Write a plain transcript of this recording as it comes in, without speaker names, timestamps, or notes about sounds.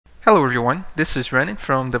Hello everyone, this is Renan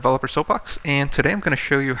from Developer Soapbox, and today I'm going to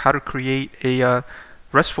show you how to create a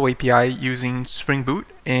RESTful API using Spring Boot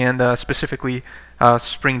and specifically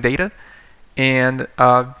Spring Data. And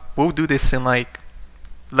we'll do this in like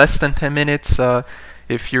less than 10 minutes.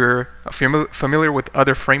 If you're familiar with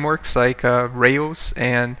other frameworks like Rails,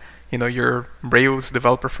 and your Rails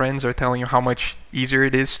developer friends are telling you how much easier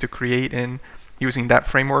it is to create in using that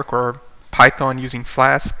framework, or Python using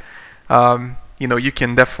Flask, you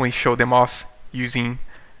can definitely show them off using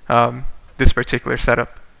this particular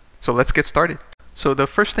setup. So let's get started. So the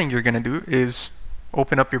first thing you're going to do is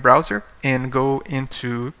open up your browser and go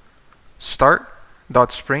into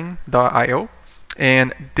start.spring.io,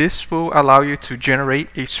 and this will allow you to generate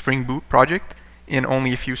a Spring Boot project in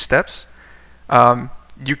only a few steps.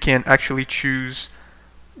 You can actually choose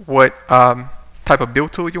what type of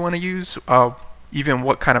build tool you want to use, even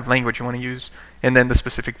what kind of language you want to use, and then the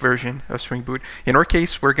specific version of Spring Boot. In our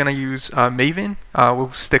case, we're going to use Maven.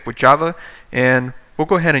 We'll stick with Java, and we'll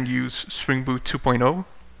go ahead and use Spring Boot 2.0.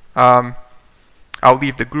 I'll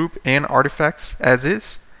leave the group and artifacts as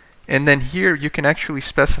is, and then here you can actually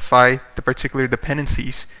specify the particular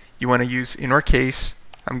dependencies you want to use. In our case,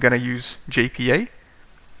 I'm going to use JPA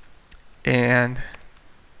and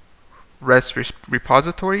REST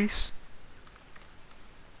repositories.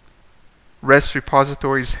 REST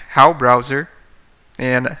repositories how browser,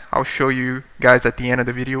 and I'll show you guys at the end of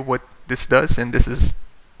the video what this does, and this is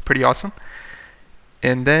pretty awesome.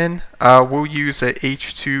 And then we'll use a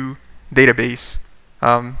H2 database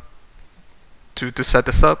to set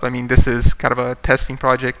this up. I mean, this is kind of a testing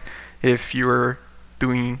project. If you're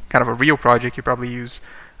doing kind of a real project, you probably use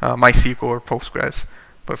MySQL or Postgres,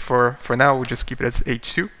 but for now we'll just keep it as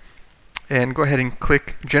H2, and go ahead and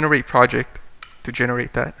click generate project to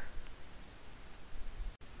generate that.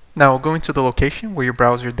 Now go into the location where your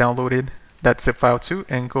browser downloaded that zip file to,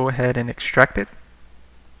 and go ahead and extract it.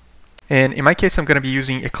 And in my case, I'm going to be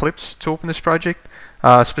using Eclipse to open this project,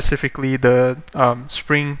 specifically the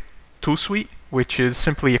Spring tool suite, which is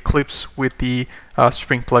simply Eclipse with the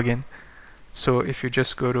Spring plugin. So if you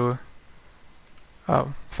just go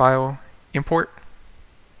to File, Import,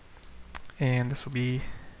 and this will be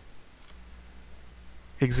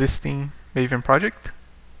existing Maven project.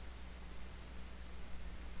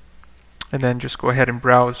 And then just go ahead and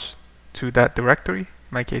browse to that directory. In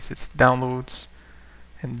my case, it's downloads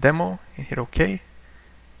and demo, and hit OK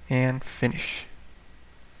and finish.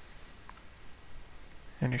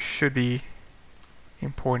 And it should be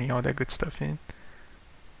importing all that good stuff in.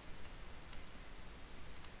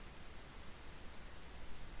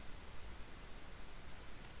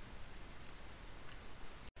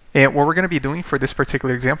 And what we're going to be doing for this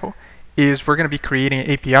particular example is we're going to be creating an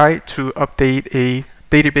API to update a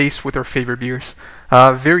database with our favorite beers.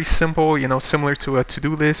 Very simple, similar to a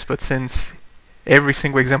to-do list, but since every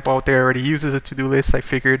single example out there already uses a to-do list, I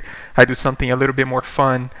figured I'd do something a little bit more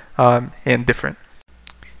fun and different.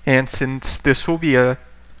 And since this will be a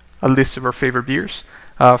list of our favorite beers,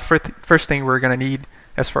 first thing we're going to need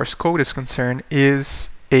as far as code is concerned is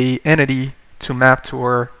a entity to map to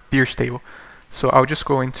our beers table. So I'll just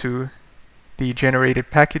go into the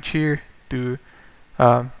generated package here, do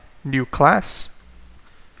new class,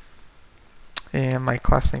 and my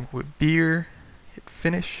class name would be beer, hit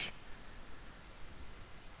finish.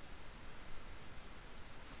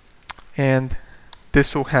 And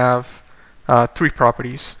this will have three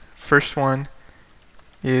properties. First one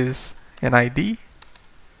is an ID,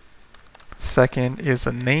 second is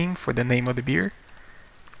a name for the name of the beer,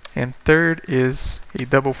 and third is a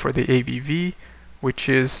double for the ABV, which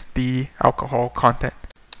is the alcohol content.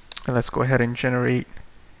 And let's go ahead and generate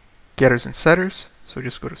getters and setters. So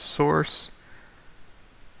just go to source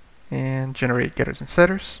and generate getters and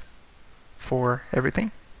setters for everything.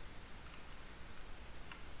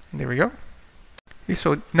 And there we go. Okay,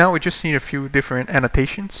 so now we just need a few different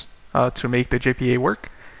annotations to make the JPA work.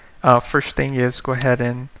 First thing is go ahead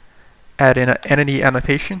and add in an entity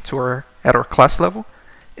annotation to at our class level,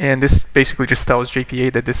 and this basically just tells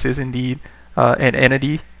JPA that this is indeed an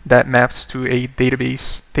entity that maps to a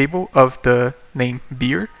database table of the name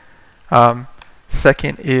beer.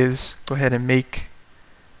 Second is go ahead and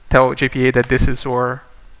tell JPA that this is our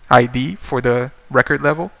ID for the record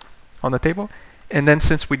level on the table. And then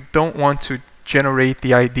since we don't want to generate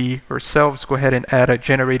the ID ourselves, go ahead and add a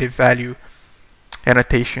generated value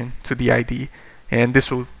annotation to the ID. And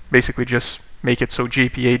this will basically just make it so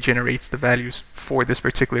JPA generates the values for this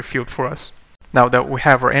particular field for us. Now that we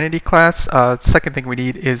have our entity class, second thing we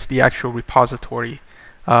need is the actual repository.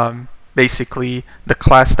 Basically the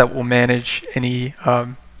class that will manage any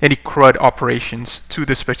CRUD operations to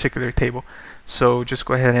this particular table. So just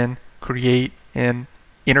go ahead and create an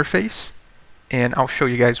interface, and I'll show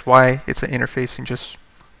you guys why it's an interface in just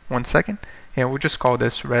 1 second. And we'll just call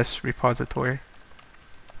this REST repository.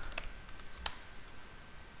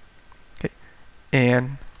 Okay.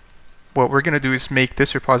 And what we're going to do is make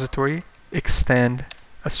this repository extend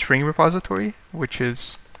a string repository, which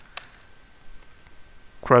is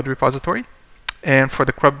CRUD repository. And for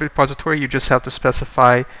the CRUD repository, you just have to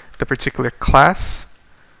specify the particular class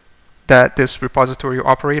that this repository will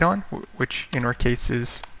operate on, which in our case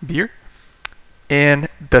is beer, and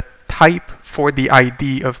the type for the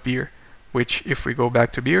ID of beer, which if we go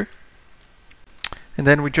back to beer, and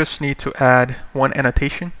then we just need to add one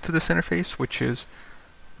annotation to this interface, which is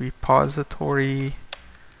repository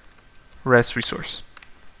REST resource.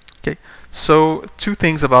 Okay, so two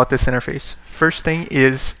things about this interface. First thing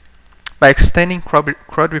is, by extending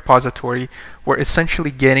CRUD repository, we're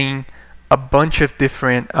essentially getting a bunch of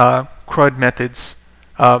different CRUD methods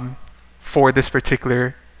for this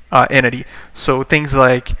particular entity. So things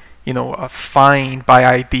like, you know, find by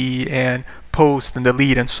ID and post and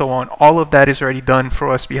delete and so on. All of that is already done for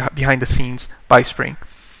us behind the scenes by Spring.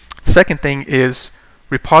 Second thing is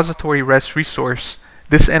repository REST resource.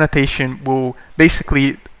 This annotation will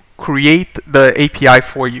basically create the API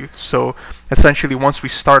for you. So essentially, once we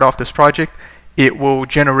start off this project, it will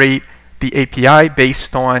generate the API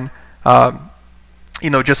based on you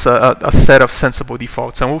know, just a set of sensible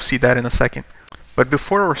defaults, and we'll see that in a second. But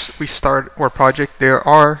before we start our project, there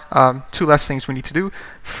are two last things we need to do.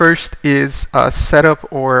 First is set up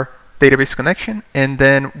our database connection, and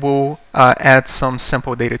then we'll add some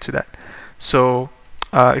sample data to that. So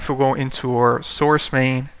if we go into our source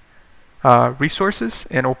main resources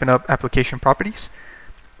and open up application properties,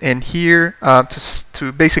 and here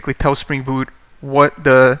to basically tell Spring Boot what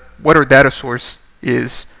our data source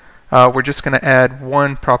is, we're just going to add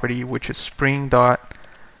one property, which is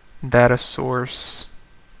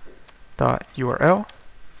spring.datasource.url.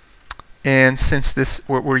 And since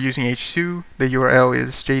we're using H2, the URL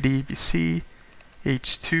is jdbc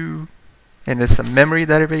h2, and it's a memory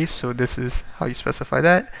database, so this is how you specify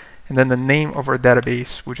that. And then the name of our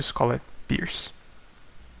database, we'll just call it beers.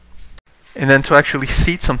 And then to actually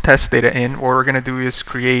seed some test data in, what we're going to do is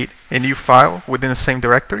create a new file within the same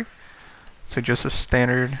directory. So just a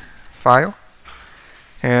standard file.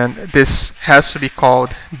 And this has to be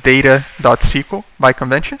called data.sql by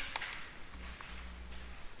convention.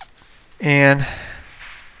 And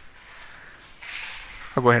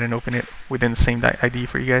I'll go ahead and open it within the same ID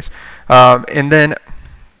for you guys. And then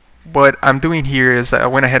what I'm doing here is I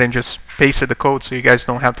went ahead and just pasted the code so you guys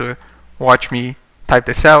don't have to watch me type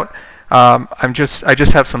this out. I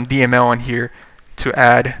just have some DML on here to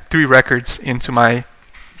add 3 records into my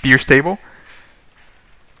beers table.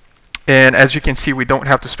 And as you can see, we don't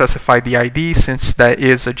have to specify the ID since that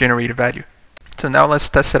is a generated value. So now let's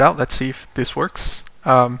test it out. Let's see if this works.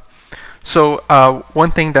 So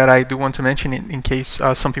one thing that I do want to mention in case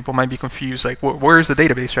some people might be confused, like where is the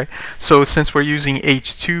database, right? So since we're using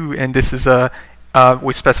H2 and this is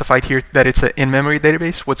we specified here that it's an in-memory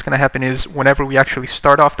database, what's going to happen is whenever we actually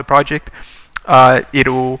start off the project,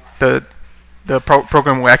 the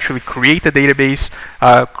program will actually create the database,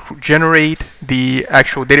 generate the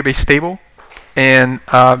actual database table, and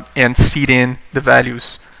seed in the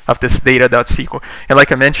values of this data.sql. And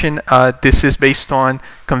like I mentioned, this is based on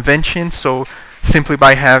convention, so simply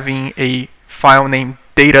by having a file named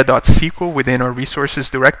data.sql within our resources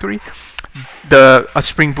directory, a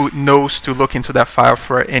Spring Boot knows to look into that file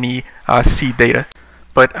for any seed data.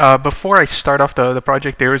 But before I start off the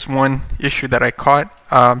project, there is one issue that I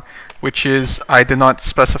caught, which is I did not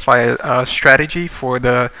specify a strategy for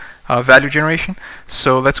the value generation.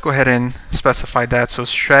 So let's go ahead and specify that. So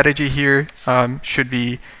strategy here should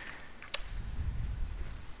be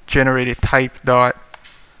generated type dot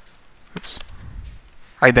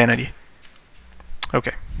identity.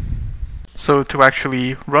 Okay. So to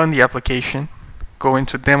actually run the application, go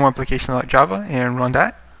into demo application.java and run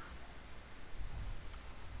that.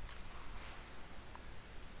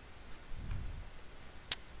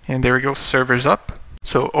 And there we go, server's up.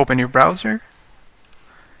 So open your browser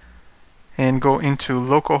and go into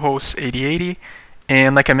localhost 8080.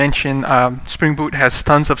 And like I mentioned, Spring Boot has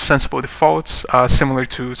tons of sensible defaults, similar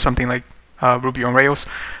to something like Ruby on Rails.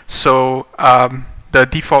 So the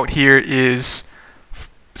default here is,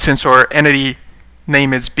 since our entity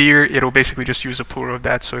name is beer, it'll basically just use a plural of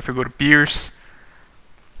that. So if we go to beers,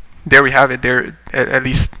 there we have it. There, at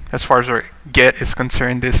least as far as our get is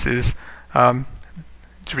concerned, this is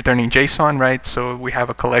it's returning JSON, right? So we have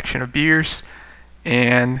a collection of beers,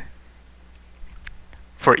 and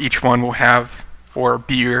for each one we'll have our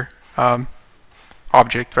beer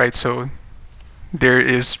object, right? So there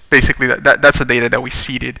is basically that's the data that we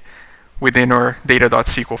seeded within our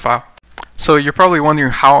data.sql file. So you're probably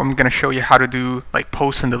wondering how I'm going to show you how to do like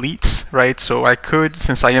posts and deletes, right? So I could,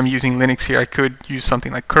 since I am using Linux here, I could use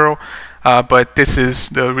something like curl, but this is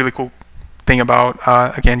the really cool thing about,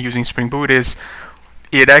 again, using Spring Boot is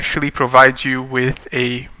it actually provides you with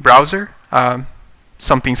a browser,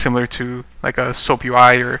 something similar to like a SOAP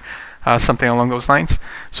UI or something along those lines.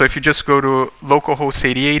 So if you just go to localhost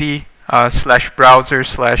 8080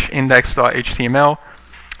 /browser/index.html,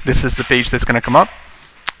 this is the page that's going to come up,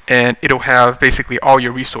 and it'll have basically all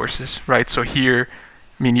your resources, right? So here,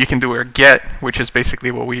 I mean, you can do a get, which is basically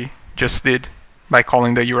what we just did by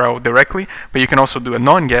calling the URL directly, but you can also do a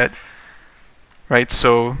non-get, right?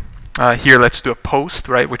 So here, let's do a post,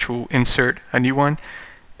 right, which will insert a new one.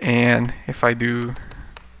 And if I do,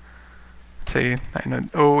 let's say,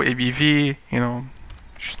 ABV,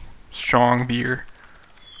 strong beer,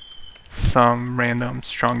 some random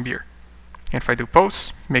strong beer. And if I do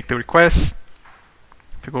post, make the request,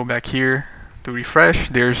 if you go back here to refresh,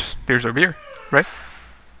 there's our beer, right?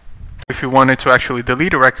 If you wanted to actually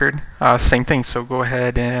delete a record, same thing. So go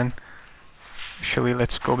ahead and actually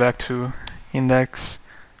let's go back to index,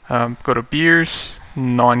 go to beers,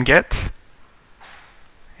 non-get,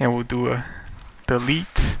 and we'll do a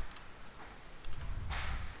delete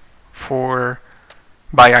for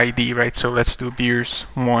by ID, right? So let's do beers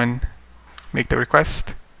 1, make the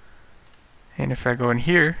request, and if I go in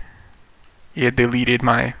here, it deleted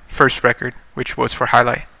my first record, which was for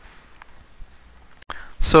highlight.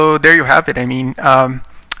 So there you have it. I mean, I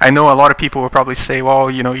know a lot of people will probably say,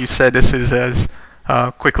 well, you said this is as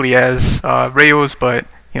quickly as Rails, but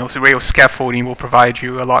so Rails scaffolding will provide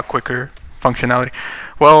you a lot quicker functionality.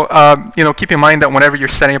 Well, keep in mind that whenever you're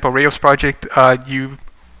setting up a Rails project,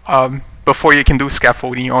 before you can do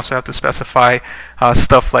scaffolding, you also have to specify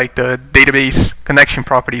stuff like the database connection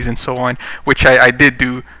properties and so on, which I did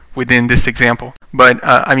do within this example. But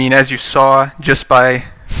I mean, as you saw, just by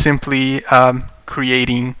simply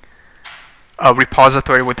creating a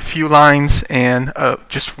repository with a few lines and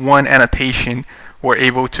just one annotation, we're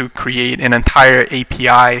able to create an entire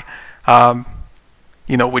API,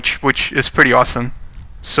 which is pretty awesome.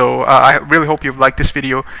 So I really hope you've liked this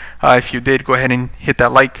video. If you did, go ahead and hit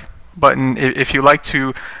that like button. If you like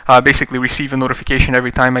to basically receive a notification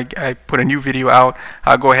every time I put a new video out,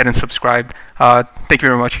 go ahead and subscribe. Thank you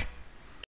very much.